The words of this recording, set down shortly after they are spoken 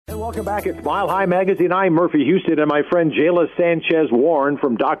welcome back. It's Mile High Magazine. I'm Murphy Houston, and my friend Jayla Sanchez-Warren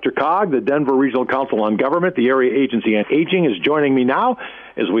from Dr. Cog, the Denver Regional Council on Government, the Area Agency on Aging, is joining me now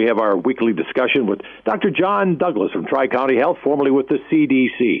as we have our weekly discussion with Dr. John Douglas from Tri-County Health, formerly with the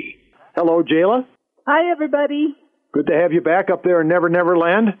CDC. Hello, Jayla. Hi, everybody. Good to have you back up there in Never Never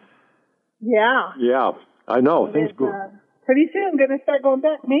Land. Yeah. Yeah, I know. Things go. Pretty soon, I'm going to start going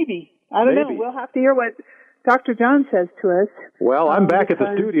back, maybe. I don't know. We'll have to hear what Dr. John says to us. Well, I'm back at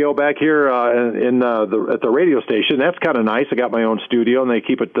the studio back here at the radio station. That's kind of nice. I got my own studio, and they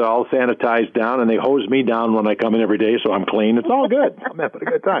keep it all sanitized down, and they hose me down when I come in every day, so I'm clean. It's all good. I'm having a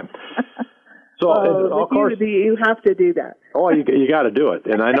good time. So, of course, you have to do that. Oh, you got to do it.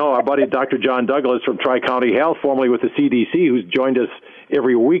 And I know our buddy Dr. John Douglas from Tri-County Health, formerly with the CDC, who's joined us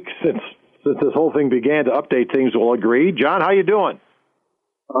every week since this whole thing began to update things, will agree. John, how you doing?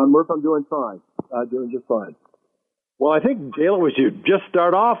 Murph, I'm doing fine. Doing just fine. Well, I think, Jayla, we should just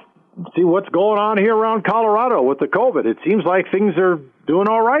start off, see what's going on here around Colorado with the COVID. It seems like things are doing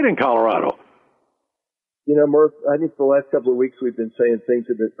all right in Colorado. You know, Murph, I think the last couple of weeks we've been saying things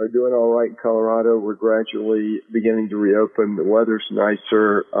are doing all right in Colorado. We're gradually beginning to reopen. The weather's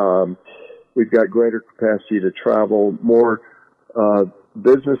nicer. We've got greater capacity to travel. More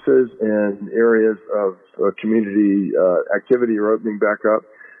businesses and areas of community activity are opening back up.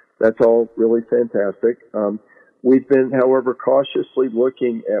 That's all really fantastic. We've been, however, cautiously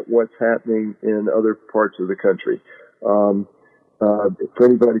looking at what's happening in other parts of the country. For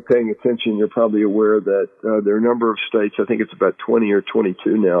anybody paying attention, you're probably aware that there are a number of states, I think it's about 20 or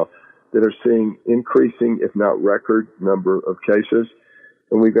 22 now, that are seeing increasing, if not record, number of cases.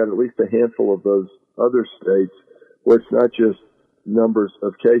 And we've got at least a handful of those other states where it's not just numbers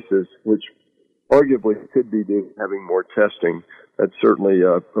of cases, which arguably could be due to having more testing. That's certainly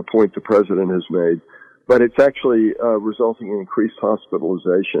a point the president has made. But it's actually resulting in increased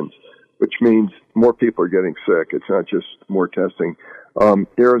hospitalizations, which means more people are getting sick. It's not just more testing.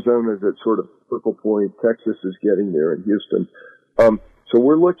 Arizona is at sort of focal point. Texas is getting there, and Houston. So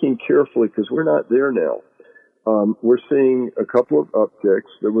we're looking carefully because we're not there now. We're seeing a couple of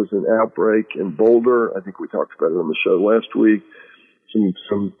upticks. There was an outbreak in Boulder. I think we talked about it on the show last week.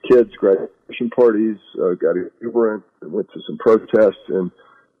 Some kids' graduation parties got exuberant and went to some protests, and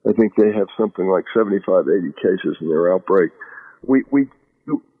I think they have something like 75, 80 cases in their outbreak. We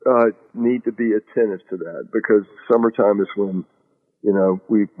need to be attentive to that because summertime is when, you know,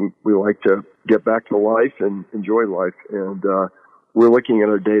 we like to get back to life and enjoy life. And we're looking at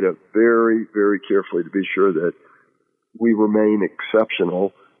our data very, very carefully to be sure that we remain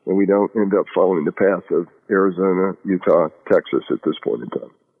exceptional and we don't end up following the path of Arizona, Utah, Texas at this point in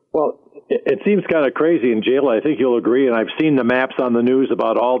time. Well, it seems kind of crazy, and Jayla, I think you'll agree, and I've seen the maps on the news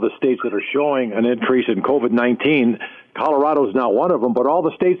about all the states that are showing an increase in COVID-19. Colorado's not one of them, but all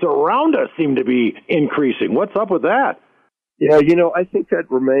the states around us seem to be increasing. What's up with that? Yeah, you know, I think that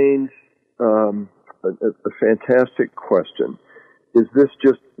remains a fantastic question. Is this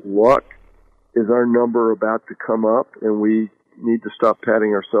just luck? Is our number about to come up and we need to stop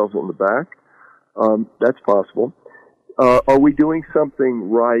patting ourselves on the back? That's possible. Are we doing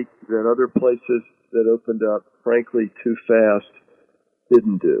something right that other places that opened up, frankly, too fast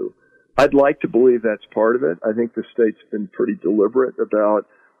didn't do? I'd like to believe that's part of it. I think the state's been pretty deliberate about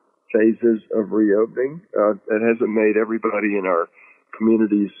phases of reopening. It hasn't made everybody in our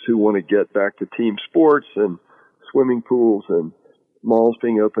communities who want to get back to team sports and swimming pools and malls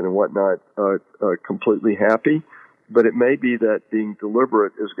being open and whatnot completely happy. But it may be that being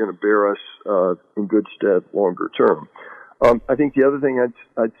deliberate is going to bear us in good stead longer term. I think the other thing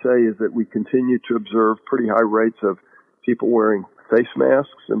I'd say is that we continue to observe pretty high rates of people wearing face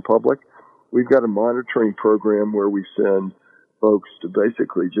masks in public. We've got a monitoring program where we send folks to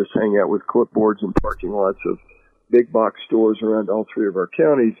basically just hang out with clipboards in parking lots of big box stores around all three of our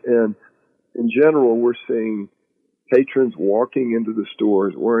counties. And in general, we're seeing patrons walking into the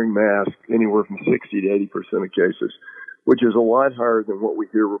stores wearing masks anywhere from 60 to 80% of cases, which is a lot higher than what we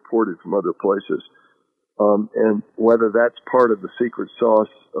hear reported from other places. And whether that's part of the secret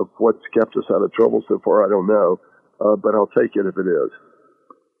sauce of what's kept us out of trouble so far, I don't know, but I'll take it if it is.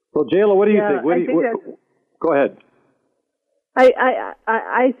 Well, Jayla, what do you think? Go ahead.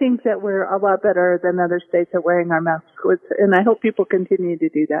 I think that we're a lot better than other states at wearing our masks, and I hope people continue to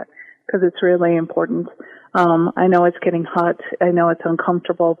do that because it's really important. I know it's getting hot. I know it's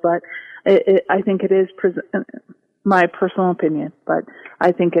uncomfortable, but I think it is my personal opinion, but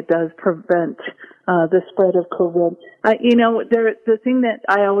I think it does prevent the spread of COVID. The thing that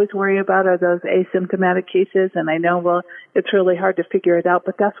I always worry about are those asymptomatic cases, and I know, well, it's really hard to figure it out,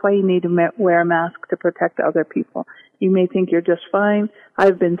 but that's why you need to wear a mask to protect other people. You may think you're just fine.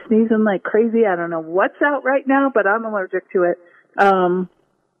 I've been sneezing like crazy. I don't know what's out right now, but I'm allergic to it.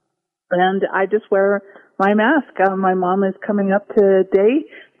 And I just wear my mask. My mom is coming up to date.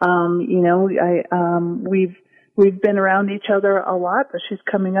 We've been around each other a lot, but she's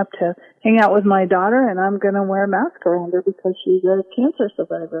coming up to hang out with my daughter, and I'm going to wear a mask around her because she's a cancer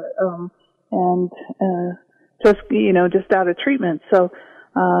survivor, just out of treatment. So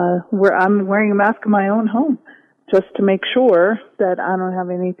I'm wearing a mask in my own home just to make sure that I don't have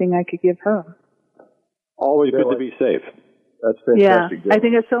anything I could give her. Always good to be safe. That's fantastic. Yeah, I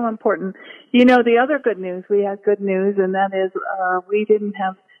think it's so important. The other good news, we had good news, and that is we didn't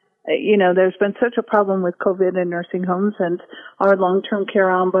have, there's been such a problem with COVID in nursing homes, and our long-term care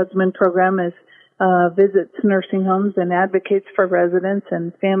ombudsman program visits nursing homes and advocates for residents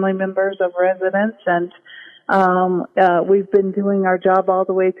and family members of residents, and we've been doing our job all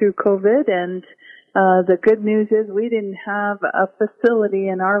the way through COVID, and the good news is we didn't have a facility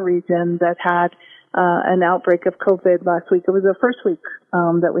in our region that had an outbreak of COVID last week. It was the first week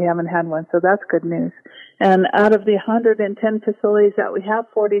that we haven't had one, so that's good news. And out of the 110 facilities that we have,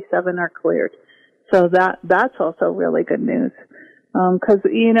 47 are cleared. So that's also really good news. Because,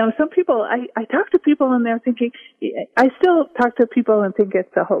 some people, I talk to people and they're thinking, I still talk to people and think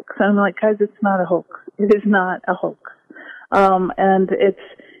it's a hoax. I'm like, guys, it's not a hoax. It is not a hoax. And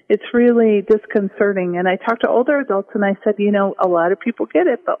it's really disconcerting. And I talked to older adults and I said, a lot of people get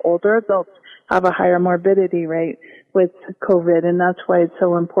it, but older adults have a higher morbidity rate with COVID, and that's why it's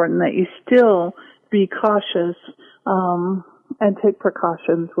so important that you still be cautious and take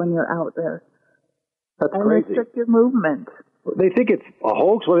precautions when you're out there. That's and crazy. Restrict your movement. They think it's a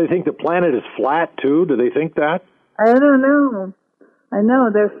hoax, or they think the planet is flat, too? Do they think that? I don't know. I know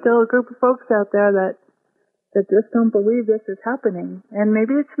there's still a group of folks out there that just don't believe this is happening. And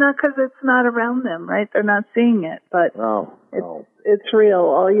maybe it's not because it's not around them, right? They're not seeing it, but it's real.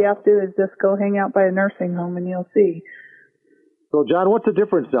 All you have to do is just go hang out by a nursing home and you'll see. So, John, what's the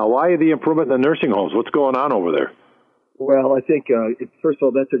difference now? Why the improvement in the nursing homes? What's going on over there? Well, I think, first of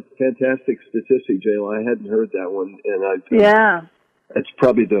all, that's a fantastic statistic, Jayla. I hadn't heard that one. And it's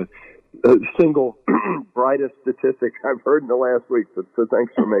probably the single brightest statistic I've heard in the last week, so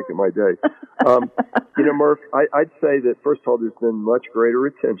thanks for making my day. Murph, I'd say that, first of all, there's been much greater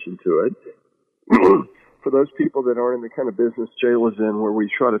attention to it. For those people that aren't in the kind of business Jayla's in, where we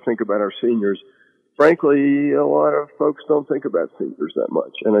try to think about our seniors, frankly, a lot of folks don't think about seniors that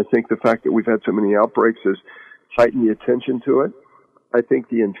much. And I think the fact that we've had so many outbreaks has heightened the attention to it. I think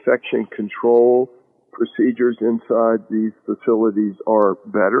the infection control procedures inside these facilities are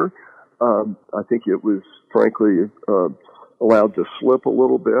better. I think it was, frankly, allowed to slip a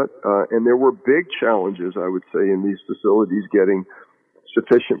little bit. And there were big challenges, I would say, in these facilities getting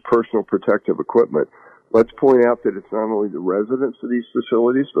sufficient personal protective equipment. Let's point out that it's not only the residents of these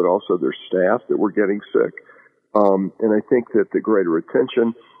facilities, but also their staff that were getting sick. And I think that the greater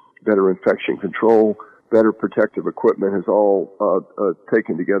attention, better infection control, better protective equipment has all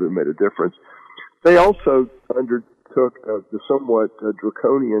taken together and made a difference. They also undertook the somewhat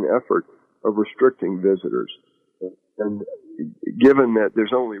draconian effort of restricting visitors. And given that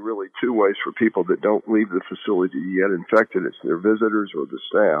there's only really two ways for people that don't leave the facility to get infected, it's their visitors or the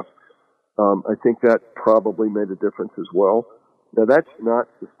staff, I think that probably made a difference as well. Now, that's not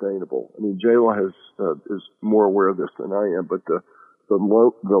sustainable. I mean, Jayla is more aware of this than I am, but the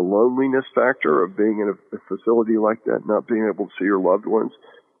loneliness factor of being in a facility like that, not being able to see your loved ones,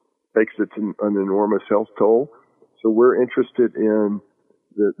 takes an enormous health toll. So we're interested in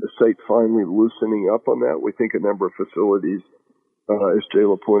the state finally loosening up on that. We think a number of facilities, as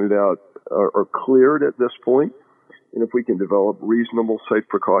Jayla pointed out, are cleared at this point. And if we can develop reasonable, safe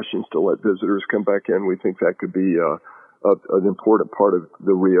precautions to let visitors come back in, we think that could be an important part of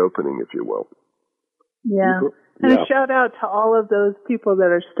the reopening, if you will. Yeah. And a shout out to all of those people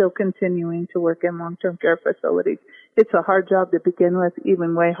that are still continuing to work in long-term care facilities. It's a hard job to begin with,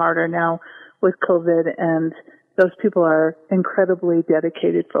 even way harder now with COVID, and those people are incredibly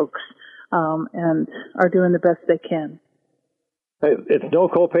dedicated folks and are doing the best they can. Hey, it's No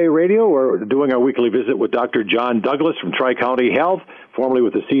Copay Radio. We're doing our weekly visit with Dr. John Douglas from Tri-County Health, formerly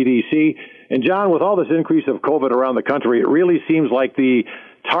with the CDC. And, John, with all this increase of COVID around the country, it really seems like the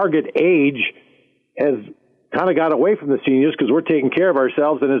target age has kind of got away from the seniors because we're taking care of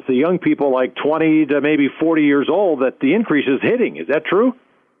ourselves, and it's the young people like 20 to maybe 40 years old that the increase is hitting. Is that true?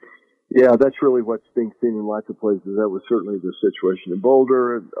 Yeah, that's really what's being seen in lots of places. That was certainly the situation in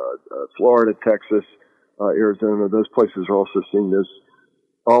Boulder, Florida, Texas, Arizona. Those places are also seeing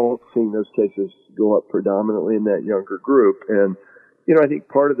those cases go up predominantly in that younger group. And, I think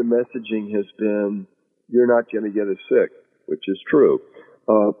part of the messaging has been, you're not going to get as sick, which is true.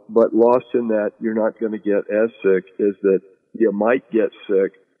 But lost in that you're not going to get as sick is that you might get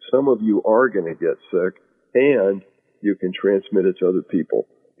sick. Some of you are going to get sick, and you can transmit it to other people.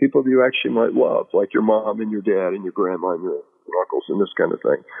 People you actually might love, like your mom and your dad and your grandma and your uncles and this kind of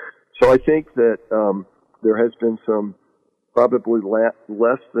thing. So I think that there has been some probably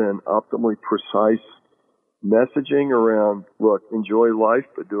less than optimally precise messaging around, look, enjoy life,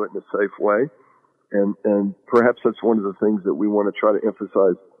 but do it in a safe way. And perhaps that's one of the things that we want to try to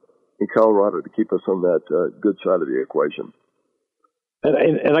emphasize in Colorado to keep us on that good side of the equation.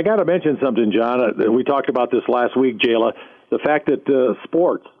 And I got to mention something, John. We talked about this last week, Jayla. The fact that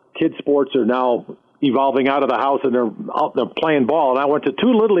kids sports are now evolving out of the house and they're playing ball. And I went to 2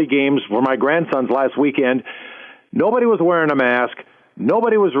 Little League games for my grandsons last weekend. Nobody was wearing a mask.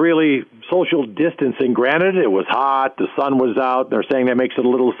 Nobody was really social distancing. Granted, it was hot. The sun was out. They're saying that makes it a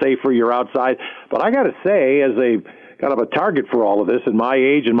little safer. You're outside. But I got to say, as a kind of a target for all of this in my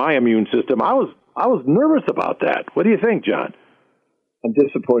age and my immune system, I was nervous about that. What do you think, John? I'm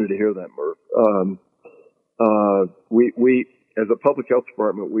disappointed to hear that, Murph. We as a public health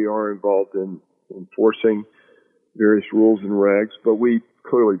department, we are involved in enforcing various rules and regs, but we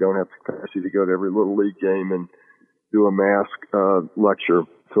clearly don't have capacity to go to every Little League game and do a mask lecture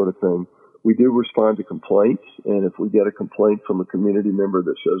sort of thing. We do respond to complaints, and if we get a complaint from a community member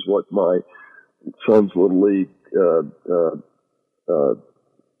that says, "What my son's Little League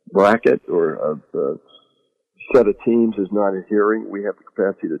bracket or set of teams is not adhering," we have the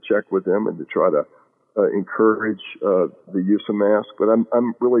capacity to check with them and to try to encourage the use of masks. But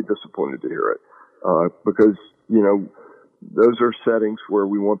I'm really disappointed to hear it because those are settings where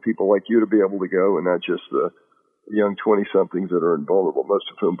we want people like you to be able to go, and not just the young 20-somethings that are invulnerable, most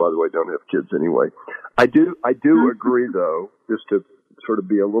of whom, by the way, don't have kids anyway. I do agree, though, just to sort of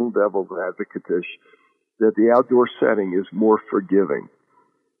be a little devil's advocate-ish, that the outdoor setting is more forgiving.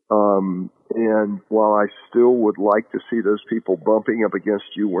 And while I still would like to see those people bumping up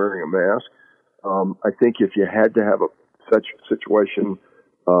against you wearing a mask, I think if you had to have such situation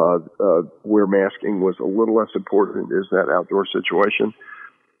where masking was a little less important, is that outdoor situation.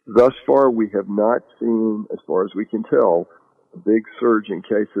 Thus far, we have not seen, as far as we can tell, a big surge in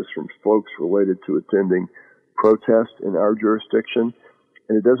cases from folks related to attending protests in our jurisdiction.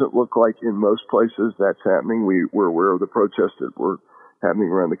 And it doesn't look like in most places that's happening. We're aware of the protests that were happening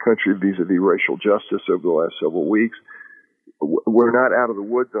around the country vis-a-vis racial justice over the last several weeks. We're not out of the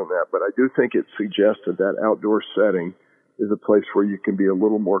woods on that, but I do think it suggests that outdoor setting is a place where you can be a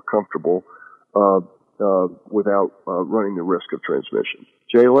little more comfortable without running the risk of transmission.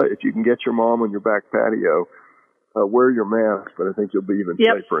 Jayla, if you can get your mom on your back patio, wear your mask, but I think you'll be even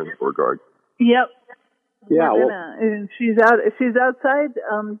safer in that regard. Yep. Yeah. And she's outside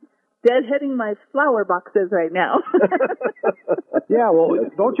deadheading my flower boxes right now. Yeah, well,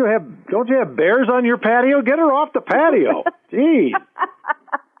 don't you have bears on your patio? Get her off the patio. Gee.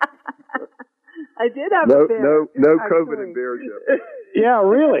 I did have a bear. No COVID in bears yet. Yeah,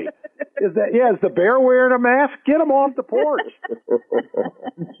 really. Is the bear wearing a mask? Get him off the porch.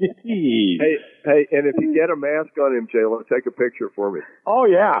 Hey, and if you get a mask on him, Jayla, take a picture for me. Oh,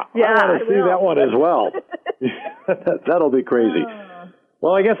 yeah. I want to see that one as well. That'll be crazy.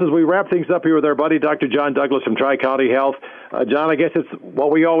 Well, I guess as we wrap things up here with our buddy, Dr. John Douglas from Tri-County Health, John, I guess it's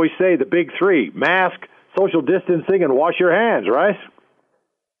what we always say, the big 3, mask, social distancing, and wash your hands, right?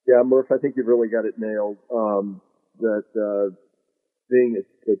 Yeah, Murph, I think you've really got it nailed. Being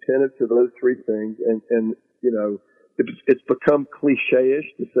attentive to those 3 things, and it's become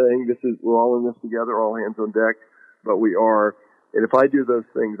cliche-ish to saying we're all in this together, all hands on deck, but we are. And if I do those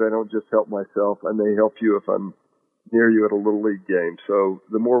things, I don't just help myself, I may help you if I'm near you at a Little League game. So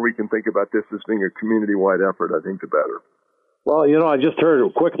the more we can think about this as being a community-wide effort, I think the better. Well, I just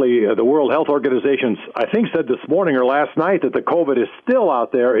heard quickly the World Health Organization, I think, said this morning or last night that the COVID is still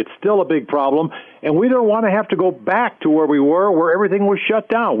out there. It's still a big problem, and we don't want to have to go back to where we were, where everything was shut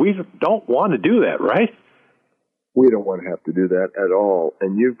down. We don't want to do that, right? We don't want to have to do that at all.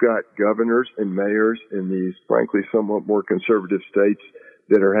 And you've got governors and mayors in these, frankly, somewhat more conservative states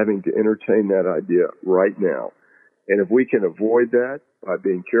that are having to entertain that idea right now. And if we can avoid that by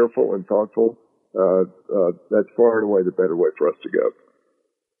being careful and thoughtful, that's far and away the better way for us to go.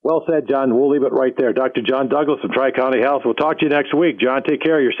 Well said, John. We'll leave it right there. Dr. John Douglas of Tri-County Health. We'll talk to you next week. John, take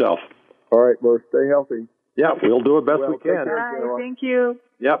care of yourself. All right, Murph. Stay healthy. Yeah, we'll do it best we can. Bye. Thank you.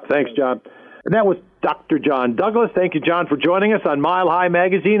 Yep, thanks, John. And that was Dr. John Douglas. Thank you, John, for joining us on Mile High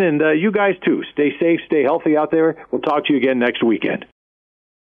Magazine. And you guys, too. Stay safe, stay healthy out there. We'll talk to you again next weekend.